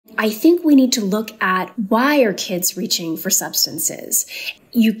I think we need to look at why are kids reaching for substances.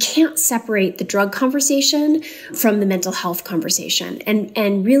 You can't separate the drug conversation from the mental health conversation.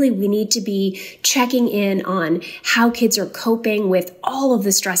 And really, we need to be checking in on how kids are coping with all of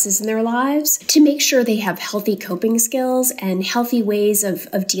the stresses in their lives to make sure they have healthy coping skills and healthy ways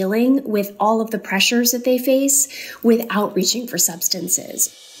of dealing with all of the pressures that they face without reaching for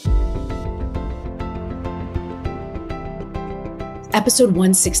substances. Episode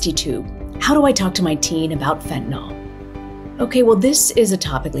 162, How Do I Talk to My Teen About Fentanyl? Okay, well, this is a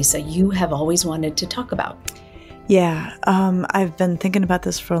topic, Lisa, you have always wanted to talk about. Yeah, I've been thinking about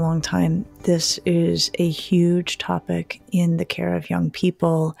this for a long time. This is a huge topic in the care of young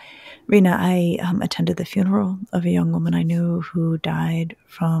people. Reena, I attended the funeral of a young woman I knew who died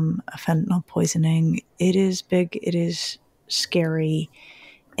from a fentanyl poisoning. It is big, it is scary,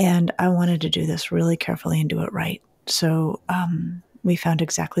 and I wanted to do this really carefully and do it right. So we found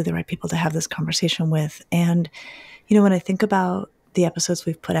exactly the right people to have this conversation with. And, you know, when I think about the episodes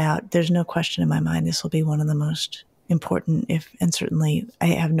we've put out, there's no question in my mind this will be one of the most important, and certainly, I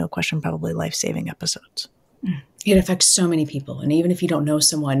have no question, probably life-saving episodes. It affects so many people. And even if you don't know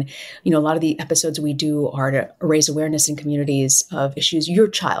someone, you know, a lot of the episodes we do are to raise awareness in communities of issues your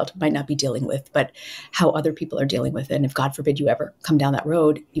child might not be dealing with, but how other people are dealing with it. And if, God forbid, you ever come down that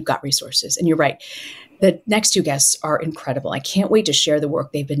road, you've got resources. And you're right. The next two guests are incredible. I can't wait to share the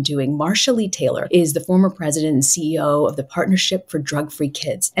work they've been doing. Marcia Taylor is the former president and CEO of the Partnership for Drug-Free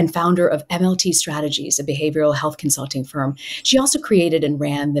Kids and founder of MLT Strategies, a behavioral health consulting firm. She also created and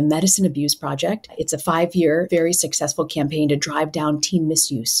ran the Medicine Abuse Project. It's a 5-year, very successful campaign to drive down teen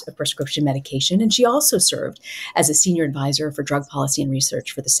misuse of prescription medication. And she also served as a senior advisor for drug policy and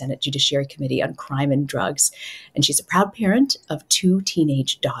research for the Senate Judiciary Committee on Crime and Drugs. And she's a proud parent of 2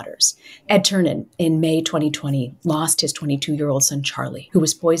 teenage daughters. Ed Ternan, in May 2020, lost his 22-year-old son, Charlie, who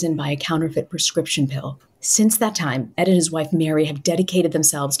was poisoned by a counterfeit prescription pill. Since that time, Ed and his wife, Mary, have dedicated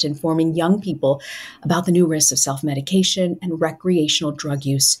themselves to informing young people about the new risks of self-medication and recreational drug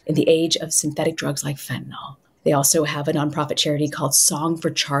use in the age of synthetic drugs like fentanyl. They also have a nonprofit charity called Song for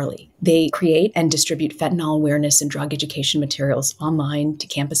Charlie. They create and distribute fentanyl awareness and drug education materials online to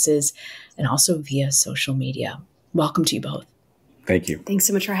campuses and also via social media. Welcome to you both. Thank you. Thanks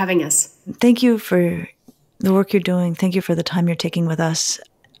so much for having us. Thank you for the work you're doing. Thank you for the time you're taking with us.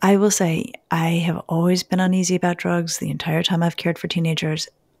 I will say I have always been uneasy about drugs the entire time I've cared for teenagers.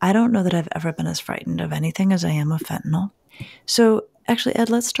 I don't know that I've ever been as frightened of anything as I am of fentanyl. So actually, Ed,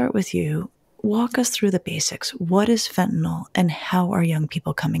 let's start with you. Walk us through the basics. What is fentanyl and how are young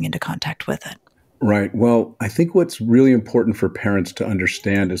people coming into contact with it? Right. Well, I think what's really important for parents to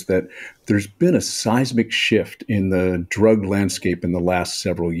understand is that there's been a seismic shift in the drug landscape in the last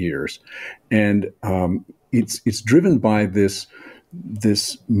several years. And it's driven by this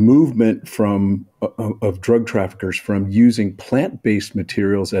movement of drug traffickers from using plant-based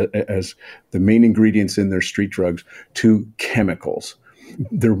materials as the main ingredients in their street drugs to chemicals.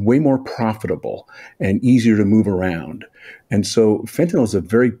 They're way more profitable and easier to move around. And so fentanyl is a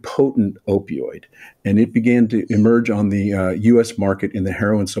very potent opioid, and it began to emerge on the U.S. market in the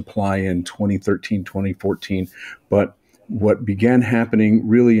heroin supply in 2013, 2014. But what began happening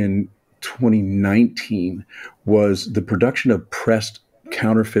really in 2019 was the production of pressed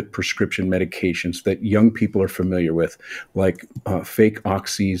counterfeit prescription medications that young people are familiar with, like fake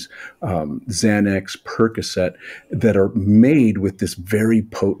oxys, Xanax, Percocet, that are made with this very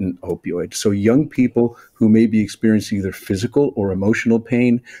potent opioid. So young people who may be experiencing either physical or emotional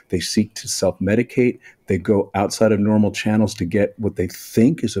pain, they seek to self-medicate. They go outside of normal channels to get what they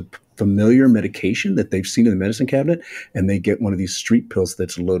think is a familiar medication that they've seen in the medicine cabinet, and they get one of these street pills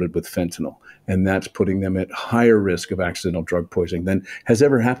that's loaded with fentanyl. And that's putting them at higher risk of accidental drug poisoning than has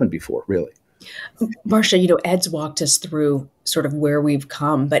ever happened before, really. Marcia, you know, Ed's walked us through sort of where we've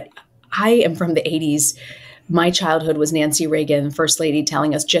come, but I am from the 80s. My childhood was Nancy Reagan, First Lady,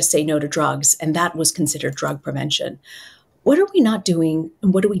 telling us just say no to drugs, and that was considered drug prevention. What are we not doing,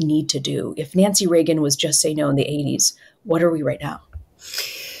 and what do we need to do? If Nancy Reagan was just say no in the 80s, what are we right now?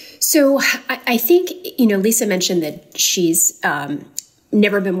 So I think, you know, Lisa mentioned that she's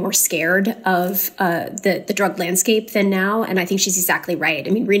never been more scared of the drug landscape than now. And I think she's exactly right.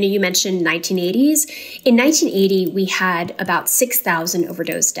 I mean, Reena, you mentioned 1980s. In 1980, we had about 6,000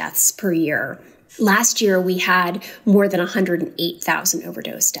 overdose deaths per year. Last year, we had more than 108,000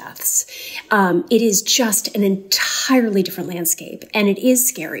 overdose deaths. It is just an entirely different landscape. And it is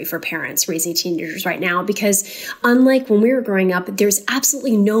scary for parents raising teenagers right now because unlike when we were growing up, there's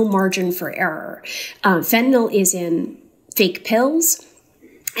absolutely no margin for error. Fentanyl is in fake pills.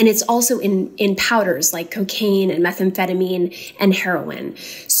 And it's also in powders like cocaine and methamphetamine and heroin.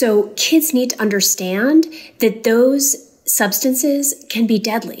 So kids need to understand that those substances can be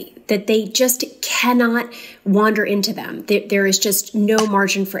deadly, that they just cannot wander into them. There is just no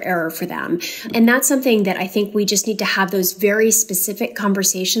margin for error for them. And that's something that I think we just need to have those very specific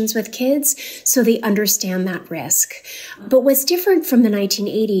conversations with kids so they understand that risk. But what's different from the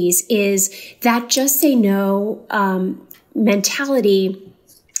 1980s is that just say no mentality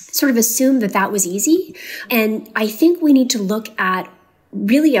sort of assumed that that was easy. And I think we need to look at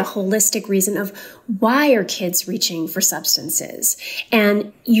really a holistic reason of why are kids reaching for substances?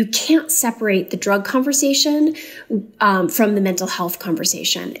 And you can't separate the drug conversation from the mental health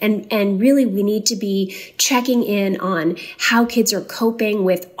conversation. And really, we need to be checking in on how kids are coping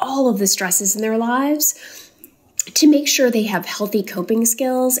with all of the stresses in their lives to make sure they have healthy coping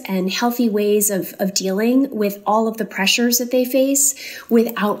skills and healthy ways of dealing with all of the pressures that they face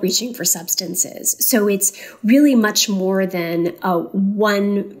without reaching for substances. So it's really much more than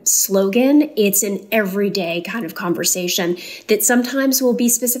one slogan. It's an everyday kind of conversation that sometimes will be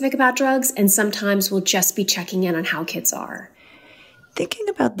specific about drugs and sometimes will just be checking in on how kids are. Thinking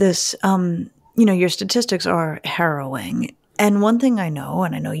about this, your statistics are harrowing. And one thing I know,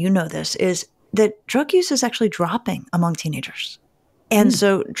 and I know you know this, is that drug use is actually dropping among teenagers. And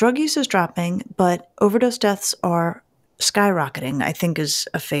so drug use is dropping, but overdose deaths are skyrocketing, I think is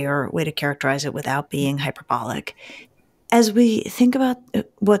a fair way to characterize it without being hyperbolic. As we think about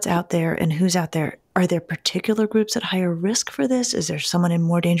what's out there and who's out there, are there particular groups at higher risk for this? Is there someone in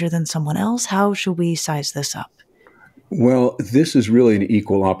more danger than someone else? How should we size this up? Well, this is really an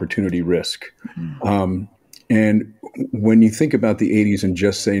equal opportunity risk. And when you think about the 80s and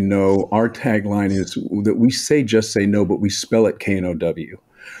just say no, our tagline is that we say just say no, but we spell it K-N-O-W.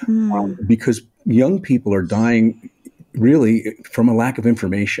 Because young people are dying really from a lack of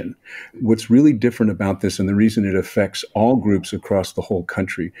information. What's really different about this, and the reason it affects all groups across the whole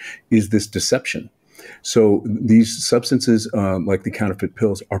country, is this deception. So these substances, like the counterfeit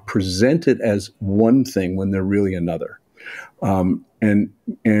pills, are presented as one thing when they're really another.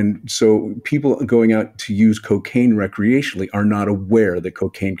 And so people going out to use cocaine recreationally are not aware that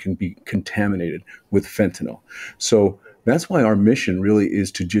cocaine can be contaminated with fentanyl. So that's why our mission really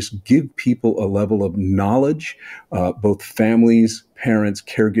is to just give people a level of knowledge, both families, parents,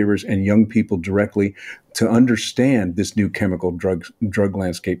 caregivers, and young people directly, to understand this new chemical drug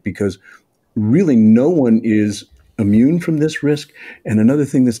landscape, because really no one is immune from this risk. And another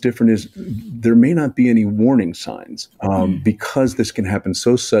thing that's different is there may not be any warning signs because this can happen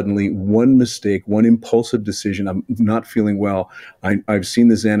so suddenly. One mistake, one impulsive decision. I'm not feeling well. I've seen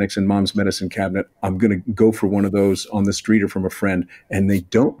the Xanax in mom's medicine cabinet. I'm going to go for one of those on the street or from a friend. And they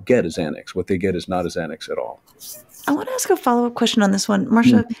don't get a Xanax. What they get is not a Xanax at all. I want to ask a follow-up question on this one.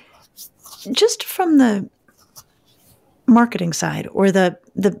 Marcia, just from the marketing side or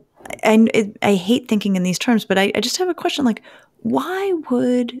I hate thinking in these terms, but I just have a question, like, why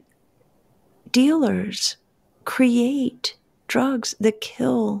would dealers create drugs that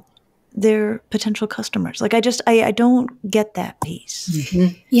kill their potential customers? Like, I don't get that piece.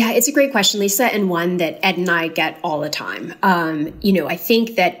 Yeah, it's a great question, Lisa, and one that Ed and I get all the time. I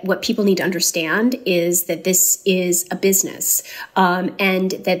think that what people need to understand is that this is a business,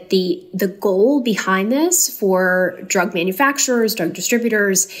 and that the goal behind this for drug manufacturers, drug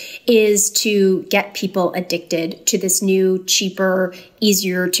distributors, is to get people addicted to this new, cheaper,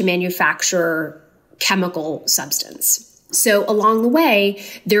 easier to manufacture chemical substance. So along the way,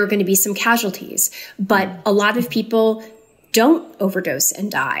 there are going to be some casualties, but a lot of people don't overdose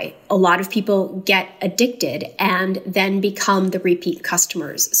and die. A lot of people get addicted and then become the repeat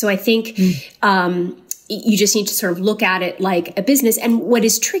customers. So I think you just need to sort of look at it like a business. And what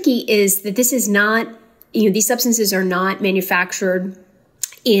is tricky is that this is not, these substances are not manufactured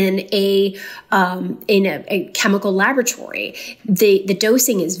in a chemical laboratory. The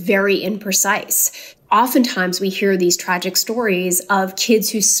dosing is very imprecise. Oftentimes we hear these tragic stories of kids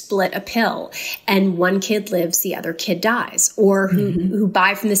who split a pill and one kid lives, the other kid dies, or who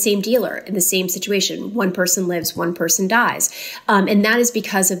buy from the same dealer in the same situation. One person lives, one person dies. And that is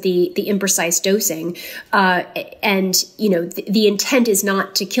because of the imprecise dosing. And the intent is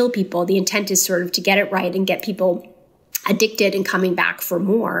not to kill people. The intent is sort of to get it right and get people addicted and coming back for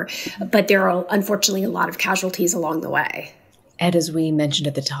more. But there are unfortunately a lot of casualties along the way. Ed, as we mentioned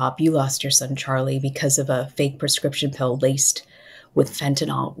at the top, you lost your son, Charlie, because of a fake prescription pill laced with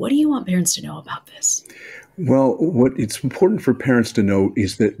fentanyl. What do you want parents to know about this? Well, what it's important for parents to know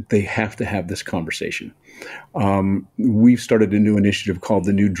is that they have to have this conversation. We've started a new initiative called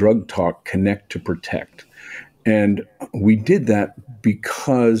the New Drug Talk Connect to Protect. And we did that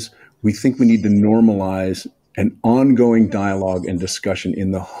because we think we need to normalize an ongoing dialogue and discussion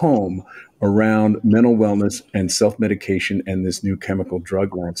in the home around mental wellness and self-medication and this new chemical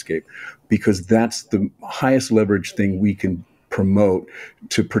drug landscape, because that's the highest leverage thing we can promote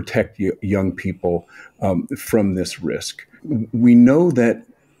to protect young people from this risk. We know that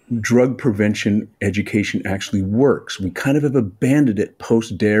drug prevention education actually works. We kind of have abandoned it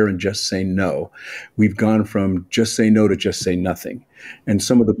post-DARE and Just Say No. We've gone from just say no to just say nothing. And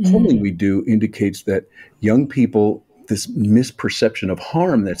some of the polling we do indicates that young people, this misperception of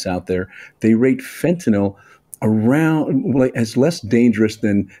harm that's out there, they rate fentanyl around as less dangerous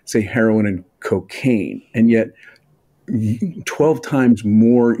than, say, heroin and cocaine. And yet 12 times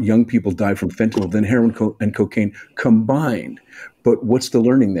more young people die from fentanyl than heroin and cocaine combined. But what's the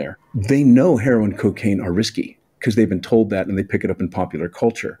learning there? They know heroin and cocaine are risky because they've been told that and they pick it up in popular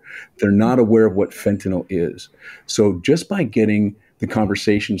culture. They're not aware of what fentanyl is. So just by getting the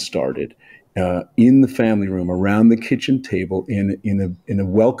conversation started in the family room, around the kitchen table, in a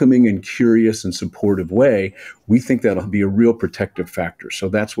welcoming and curious and supportive way, we think that'll be a real protective factor. So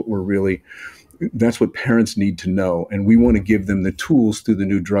that's what parents need to know. And we want to give them the tools through the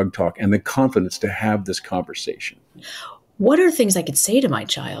new drug talk and the confidence to have this conversation. What are things I could say to my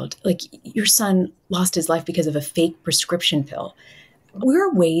child? Like, your son lost his life because of a fake prescription pill. Where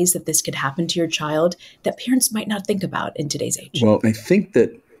are ways that this could happen to your child that parents might not think about in today's age? Well, I think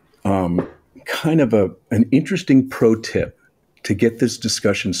that kind of an interesting pro tip to get this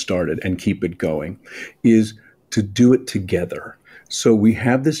discussion started and keep it going is to do it together. So we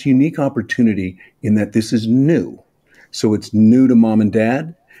have this unique opportunity in that this is new. So it's new to mom and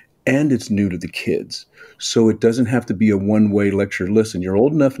dad, and it's new to the kids. So it doesn't have to be a one-way lecture. Listen, you're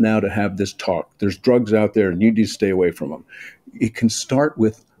old enough now to have this talk. There's drugs out there and you need to stay away from them. It can start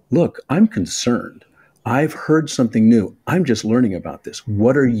with, look, I'm concerned. I've heard something new. I'm just learning about this.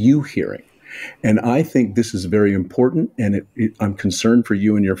 What are you hearing? And I think this is very important, and I'm concerned for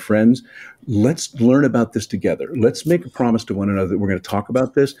you and your friends. Let's learn about this together. Let's make a promise to one another that we're going to talk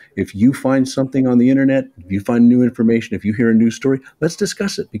about this. If you find something on the internet, if you find new information, if you hear a news story, let's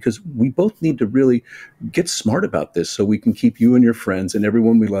discuss it, because we both need to really get smart about this so we can keep you and your friends and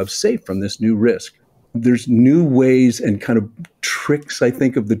everyone we love safe from this new risk. There's new ways and kind of tricks, I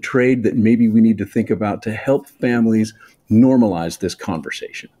think, of the trade that maybe we need to think about to help families normalize this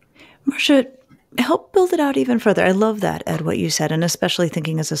conversation. Marcia, help build it out even further. I love that, Ed, what you said, and especially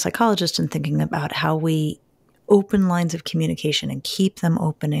thinking as a psychologist and thinking about how we open lines of communication and keep them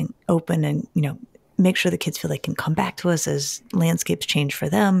open and, make sure the kids feel they can come back to us as landscapes change for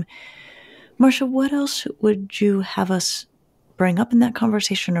them. Marcia, what else would you have us bring up in that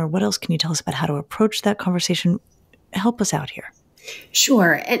conversation, or what else can you tell us about how to approach that conversation? Help us out here.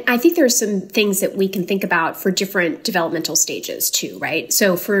 Sure. And I think there are some things that we can think about for different developmental stages too, right?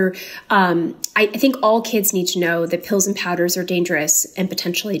 So I think all kids need to know that pills and powders are dangerous and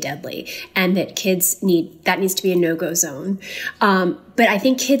potentially deadly, and that that needs to be a no-go zone. But I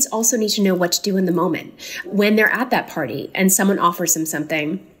think kids also need to know what to do in the moment. When they're at that party and someone offers them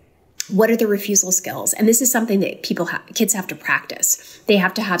something, what are the refusal skills? And this is something that kids have to practice. They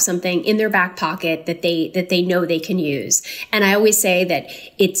have to have something in their back pocket that they know they can use. And I always say that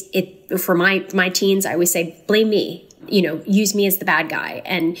for my teens, I always say, blame me. Use me as the bad guy,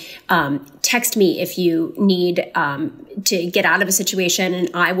 and text me if you need to get out of a situation, and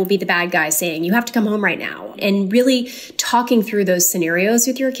I will be the bad guy saying, you have to come home right now. And really talking through those scenarios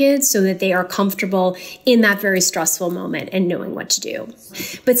with your kids so that they are comfortable in that very stressful moment and knowing what to do.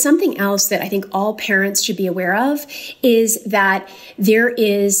 But something else that I think all parents should be aware of is that there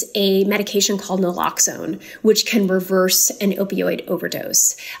is a medication called naloxone, which can reverse an opioid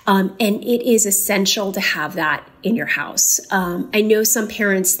overdose. And it is essential to have that in your house. I know some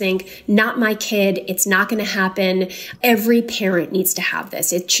parents think, not my kid, it's not going to happen. Every parent needs to have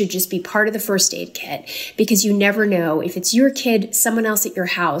this. It should just be part of the first aid kit, because you never know if it's your kid, someone else at your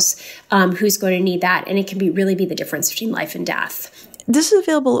house who's going to need that. And it can really be the difference between life and death. This is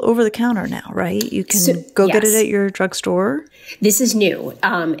available over the counter now, right? You can get it at your drugstore? This is new.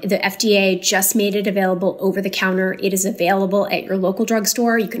 The FDA just made it available over the counter. It is available at your local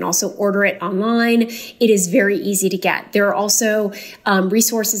drugstore. You can also order it online. It is very easy to get. There are also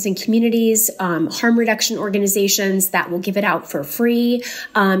resources in communities, harm reduction organizations that will give it out for free.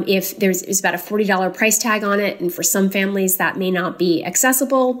 If there's about a $40 price tag on it, and for some families that may not be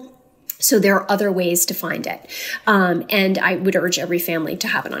accessible. So there are other ways to find it. And I would urge every family to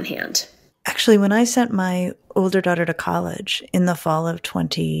have it on hand. Actually, when I sent my older daughter to college in the fall of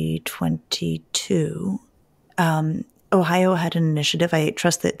 2022, Ohio had an initiative, I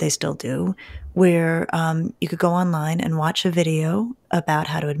trust that they still do, where you could go online and watch a video about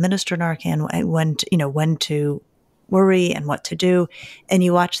how to administer Narcan, and when to worry and what to do. And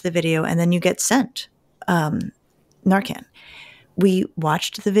you watch the video and then you get sent Narcan. We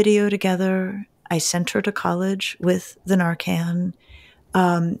watched the video together. I sent her to college with the Narcan.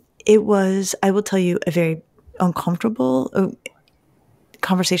 It was, I will tell you, a very uncomfortable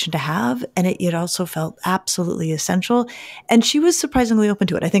conversation to have, and it also felt absolutely essential. And she was surprisingly open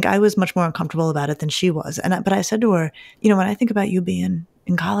to it. I think I was much more uncomfortable about it than she was. But I said to her, when I think about you being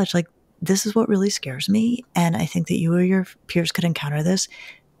in college, like, this is what really scares me, and I think that you or your peers could encounter this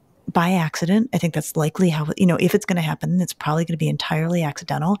by accident. I think that's likely how, if it's going to happen, it's probably going to be entirely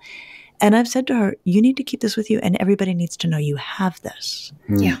accidental. And I've said to her, you need to keep this with you, and everybody needs to know you have this.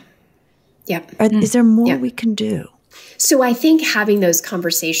 Yeah. Yeah. Is there more we can do? So I think having those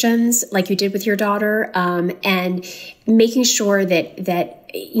conversations like you did with your daughter, and making sure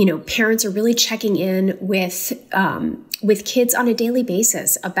that parents are really checking in with kids on a daily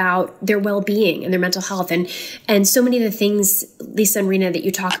basis about their well-being and their mental health. And so many of the things, Lisa and Reena, that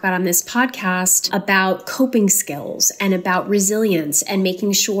you talk about on this podcast about coping skills and about resilience and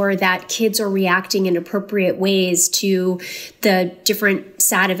making sure that kids are reacting in appropriate ways to the different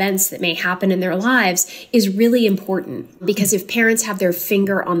sad events that may happen in their lives is really important. Because if parents have their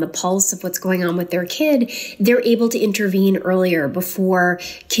finger on the pulse of what's going on with their kid, they're able to intervene earlier before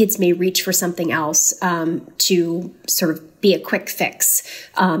kids may reach for something else to sort of be a quick fix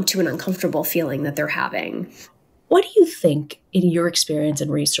to an uncomfortable feeling that they're having. What do you think, in your experience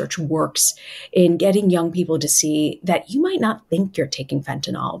and research, works in getting young people to see that you might not think you're taking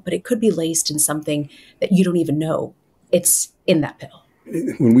fentanyl, but it could be laced in something that you don't even know it's in that pill?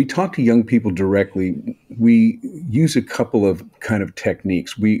 When we talk to young people directly, we use a couple of kind of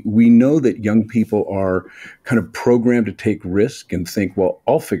techniques. We know that young people are kind of programmed to take risk and think, well,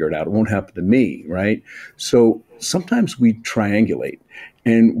 I'll figure it out. It won't happen to me, right? So sometimes we triangulate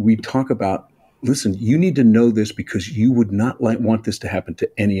and we talk about, listen, you need to know this because you would not want this to happen to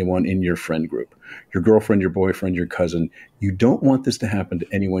anyone in your friend group, your girlfriend, your boyfriend, your cousin. You don't want this to happen to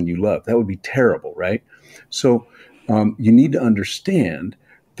anyone you love. That would be terrible, right? So you need to understand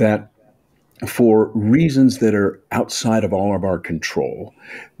that for reasons that are outside of all of our control,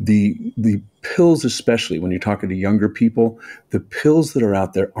 the pills, especially when you're talking to younger people, the pills that are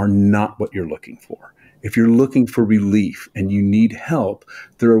out there are not what you're looking for. If you're looking for relief and you need help,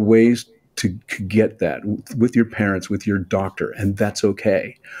 there are ways to get that with your parents, with your doctor, and that's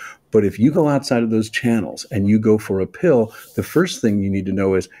okay. But if you go outside of those channels and you go for a pill, the first thing you need to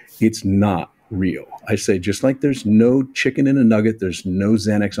know is it's not real. I say, just like there's no chicken in a nugget, there's no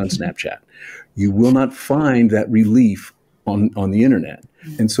Xanax on Snapchat. You will not find that relief on the internet.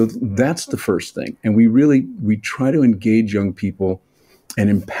 And so that's the first thing. And we try to engage young people and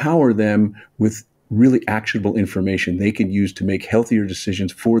empower them with really actionable information they can use to make healthier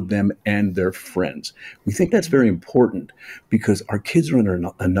decisions for them and their friends. We think that's very important because our kids are under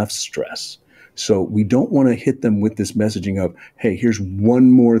enough stress. So we don't want to hit them with this messaging of, hey, here's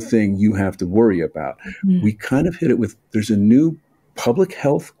one more thing you have to worry about. Mm-hmm. We kind of hit it with, there's a new public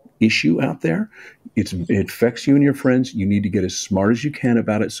health issue out there. It affects you and your friends. You need to get as smart as you can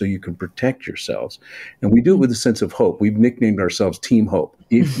about it so you can protect yourselves. And we do it with a sense of hope. We've nicknamed ourselves Team Hope.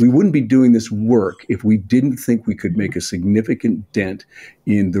 If we wouldn't be doing this work if we didn't think we could make a significant dent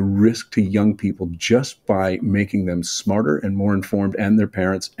in the risk to young people just by making them smarter and more informed, and their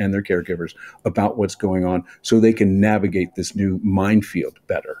parents and their caregivers, about what's going on so they can navigate this new minefield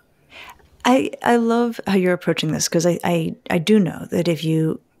better. I love how you're approaching this because I do know that if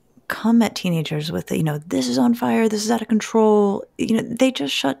you come at teenagers with, this is on fire, this is out of control, they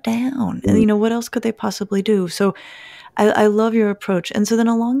just shut down. Mm-hmm. And, what else could they possibly do? So I love your approach. And so then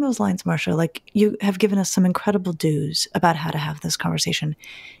along those lines, Marcia, like, you have given us some incredible do's about how to have this conversation.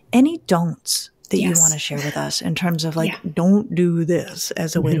 Any don'ts that you want to share with us in terms of don't do this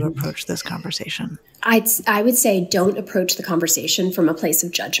as a way to approach this conversation? I would say don't approach the conversation from a place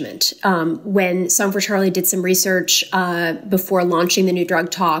of judgment. When Song for Charlie did some research before launching the new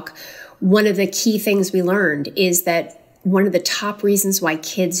drug talk, one of the key things we learned is that one of the top reasons why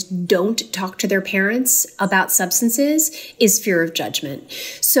kids don't talk to their parents about substances is fear of judgment.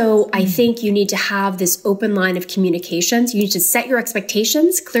 So I think you need to have this open line of communications. You need to set your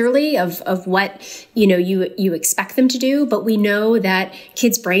expectations clearly of what you expect them to do. But we know that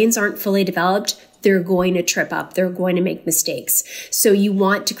kids' brains aren't fully developed. They're going to trip up. They're going to make mistakes. So you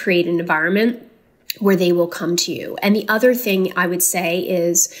want to create an environment where they will come to you. And the other thing I would say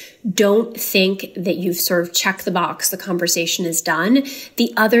is don't think that you've sort of checked the box, the conversation is done.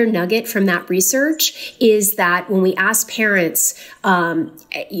 The other nugget from that research is that when we ask parents, have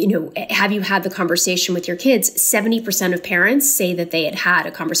you had the conversation with your kids? 70% of parents say that they had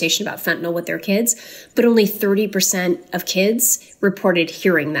a conversation about fentanyl with their kids, but only 30% of kids reported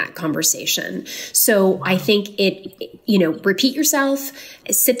hearing that conversation. So I think repeat yourself,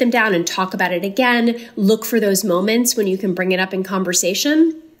 sit them down and talk about it again. Look for those moments when you can bring it up in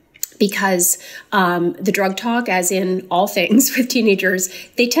conversation. Because the drug talk, as in all things with teenagers,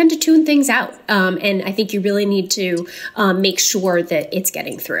 they tend to tune things out. And I think you really need to make sure that it's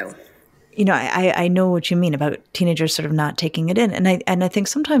getting through. I know what you mean about teenagers sort of not taking it in. And I think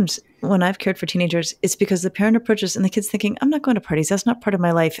sometimes when I've cared for teenagers, it's because the parent approaches and the kid's thinking, I'm not going to parties. That's not part of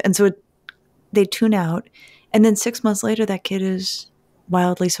my life. And so they tune out. And then 6 months later, that kid is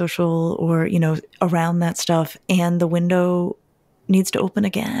wildly social or, around that stuff. And the window needs to open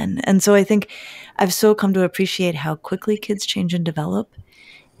again. And so I think I've so come to appreciate how quickly kids change and develop,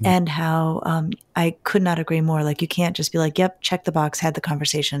 and how I could not agree more. Like, you can't just be like, yep, check the box, had the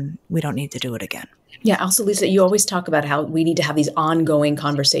conversation, we don't need to do it again. Yeah. Also, Lisa, you always talk about how we need to have these ongoing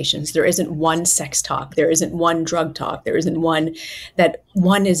conversations. There isn't one sex talk. There isn't one drug talk. There isn't one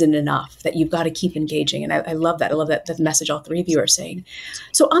isn't enough, that you've got to keep engaging. And I love that. I love that message all three of you are saying.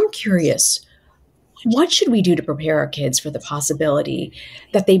 So I'm curious, what should we do to prepare our kids for the possibility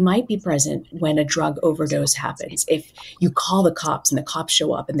that they might be present when a drug overdose happens? If you call the cops and the cops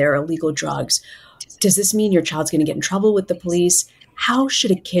show up and there are illegal drugs, does this mean your child's going to get in trouble with the police? How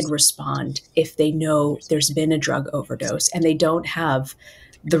should a kid respond if they know there's been a drug overdose and they don't have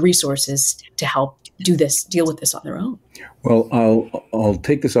the resources to help deal with this on their own? Well, I'll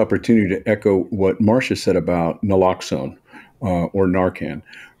take this opportunity to echo what Marcia said about naloxone or Narcan.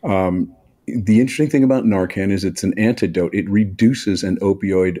 The interesting thing about Narcan is it's an antidote. It reduces an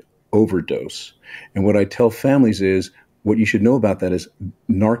opioid overdose. And what I tell families is, what you should know about that is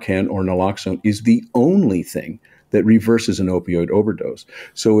Narcan or naloxone is the only thing that reverses an opioid overdose.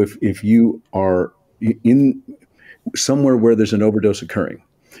 So if you are in somewhere where there's an overdose occurring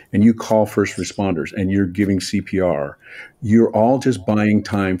and you call first responders and you're giving CPR, you're all just buying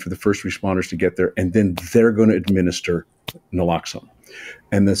time for the first responders to get there, and then they're going to administer naloxone.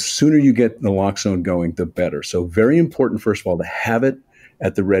 And the sooner you get naloxone going, the better. So very important, first of all, to have it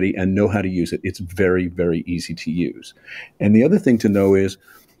at the ready and know how to use it. It's very, very easy to use. And the other thing to know is,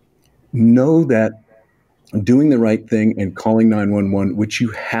 know that doing the right thing and calling 911, which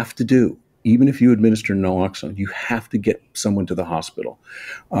you have to do, even if you administer naloxone, you have to get someone to the hospital.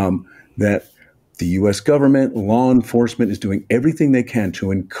 That the U.S. government, law enforcement is doing everything they can to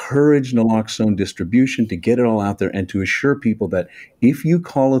encourage naloxone distribution, to get it all out there, and to assure people that if you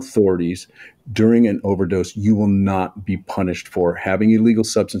call authorities during an overdose, you will not be punished for having illegal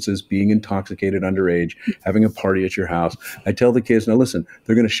substances, being intoxicated underage, having a party at your house. I tell the kids, now listen,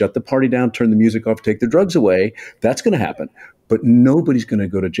 they're going to shut the party down, turn the music off, take the drugs away. That's going to happen. But nobody's going to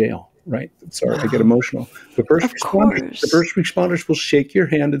go to jail. Right? Sorry, I get emotional. The first responders will shake your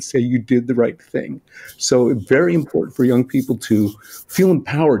hand and say you did the right thing. So very important for young people to feel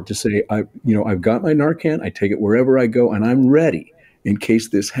empowered to say, I've got my Narcan, I take it wherever I go, and I'm ready in case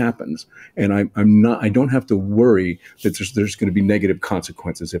this happens. And I don't have to worry that there's going to be negative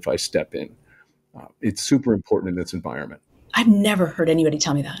consequences if I step in. It's super important in this environment. I've never heard anybody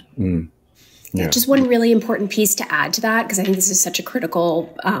tell me that. Yeah. Just one really important piece to add to that, because I think this is such a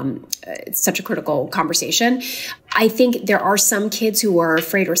critical conversation. I think there are some kids who are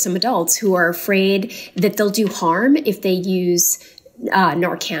afraid, or some adults who are afraid that they'll do harm if they use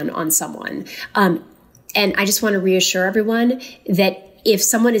Narcan on someone. And I just want to reassure everyone that if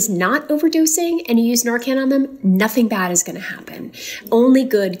someone is not overdosing and you use Narcan on them, nothing bad is going to happen. Only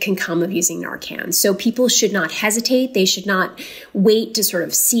good can come of using Narcan. So people should not hesitate. They should not wait to sort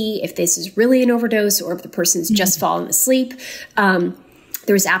of see if this is really an overdose or if the person's just fallen asleep.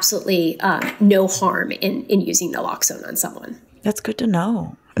 There's absolutely no harm in using naloxone on someone. That's good to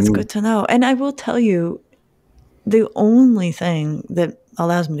know. That's good to know. And I will tell you, the only thing that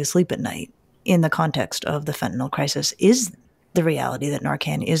allows me to sleep at night in the context of the fentanyl crisis is the reality that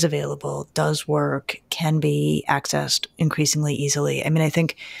Narcan is available, does work, can be accessed increasingly easily. I mean, I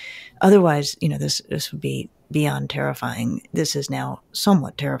think otherwise, this would be beyond terrifying. This is now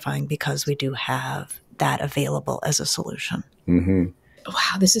somewhat terrifying because we do have that available as a solution. Mm-hmm.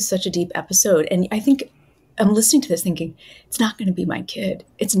 Wow, this is such a deep episode. And I think I'm listening to this thinking, it's not going to be my kid.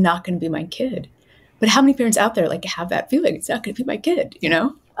 It's not going to be my kid. But how many parents out there have that feeling? It's not going to be my kid,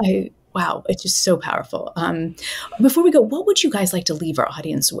 Wow, it's just so powerful. Before we go, what would you guys like to leave our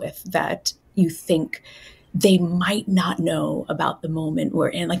audience with that you think they might not know about the moment we're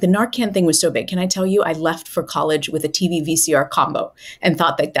in. Like the Narcan thing was so big. Can I tell you, I left for college with a TV VCR combo and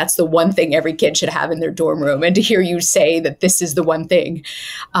thought that that's the one thing every kid should have in their dorm room. And to hear you say that this is the one thing,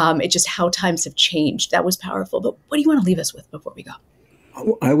 it's just how times have changed. That was powerful. But what do you want to leave us with before we go?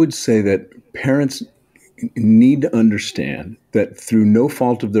 I would say that parents need to understand that through no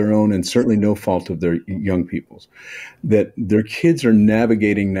fault of their own and certainly no fault of their young people's, that their kids are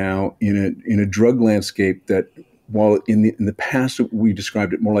navigating now in a drug landscape that, while in the past we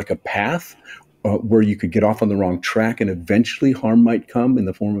described it more like a path where you could get off on the wrong track and eventually harm might come in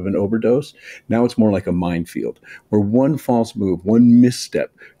the form of an overdose, now it's more like a minefield where one false move, one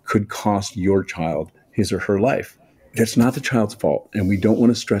misstep could cost your child his or her life. That's not the child's fault, and we don't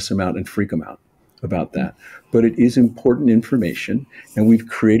want to stress them out and freak them out about that. But it is important information, and we've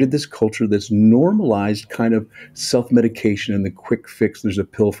created this culture that's normalized kind of self-medication and the quick fix, there's a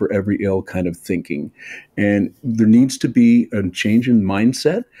pill for every ill kind of thinking. And there needs to be a change in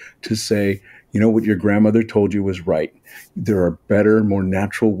mindset to say, you know, what your grandmother told you was right. There are better, more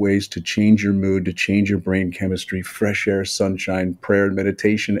natural ways to change your mood, to change your brain chemistry, fresh air, sunshine, prayer,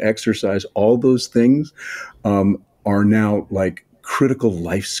 meditation, exercise, all those things are now like critical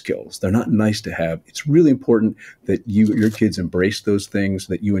life skills. They're not nice to have. It's really important that your kids embrace those things,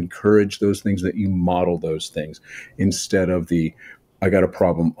 that you encourage those things, that you model those things instead of the, I got a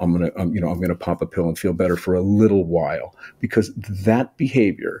problem, I'm gonna pop a pill and feel better for a little while, because that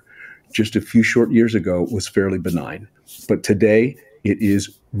behavior just a few short years ago was fairly benign, but today it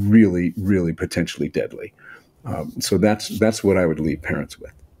is really, really potentially deadly. So that's what I would leave parents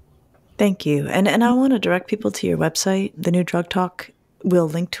with. Thank you. And I want to direct people to your website, The New Drug Talk. We'll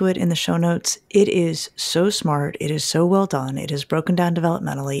link to it in the show notes. It is so smart. It is so well done. It is broken down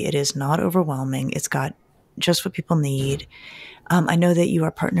developmentally. It is not overwhelming. It's got just what people need. I know that you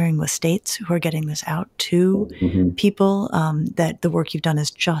are partnering with states who are getting this out to people, that the work you've done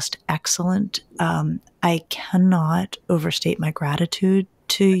is just excellent. I cannot overstate my gratitude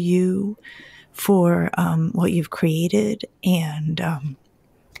to you for what you've created, and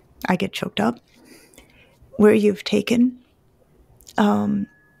I get choked up, where you've taken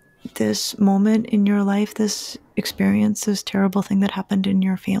this moment in your life, this experience, this terrible thing that happened in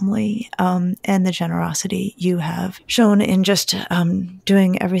your family, and the generosity you have shown in just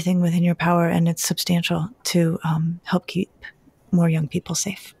doing everything within your power, and it's substantial, to help keep more young people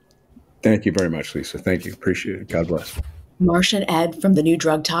safe. Thank you very much, Lisa. Thank you. Appreciate it. God bless. Marcia and Ed from The New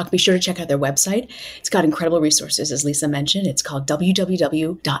Drug Talk. Be sure to check out their website. It's got incredible resources, as Lisa mentioned. It's called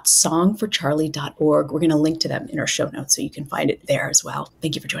www.songforcharlie.org. We're going to link to them in our show notes so you can find it there as well.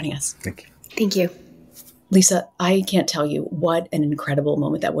 Thank you for joining us. Thank you. Thank you. Lisa, I can't tell you what an incredible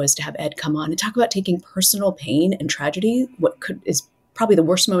moment that was to have Ed come on and talk about taking personal pain and tragedy, is probably the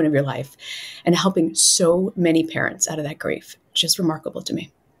worst moment of your life, and helping so many parents out of that grief. Just remarkable to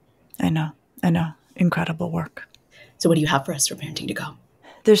me. I know. Incredible work. So what do you have for us for Parenting to Go?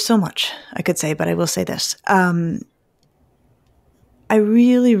 There's so much I could say, but I will say this. I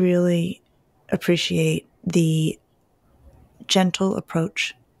really, really appreciate the gentle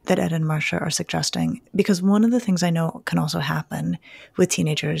approach that Ed and Marcia are suggesting, because one of the things I know can also happen with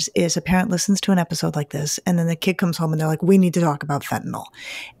teenagers is a parent listens to an episode like this, and then the kid comes home and they're like, we need to talk about fentanyl.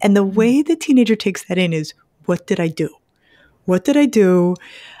 And the way the teenager takes that in is, what did I do? What did I do?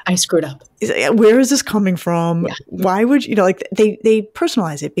 I screwed up. Where is this coming from? Yeah. Why would you, like they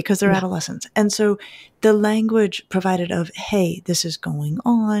personalize it because they're adolescents. And so the language provided of, hey, this is going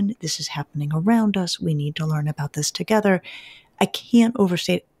on. This is happening around us. We need to learn about this together. I can't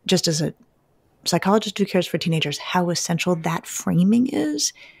overstate, just as a psychologist who cares for teenagers, how essential that framing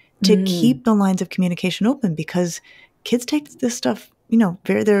is to keep the lines of communication open, because kids take this stuff,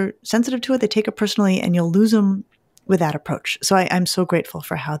 they're sensitive to it. They take it personally, and you'll lose them with that approach. So I'm so grateful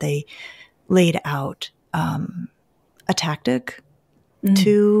for how they laid out a tactic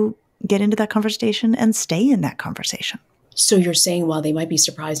to get into that conversation and stay in that conversation. So you're saying, while they might be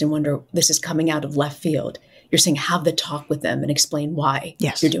surprised and wonder, this is coming out of left field, you're saying have the talk with them and explain why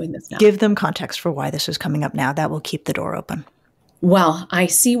you're doing this now. Give them context for why this is coming up now. That will keep the door open. Well, I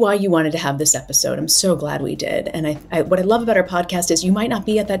see why you wanted to have this episode. I'm so glad we did. And what I love about our podcast is you might not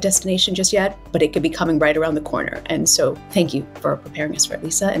be at that destination just yet, but it could be coming right around the corner. And so thank you for preparing us for it,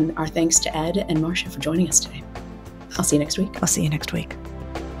 Lisa. And our thanks to Ed and Marcia for joining us today. I'll see you next week.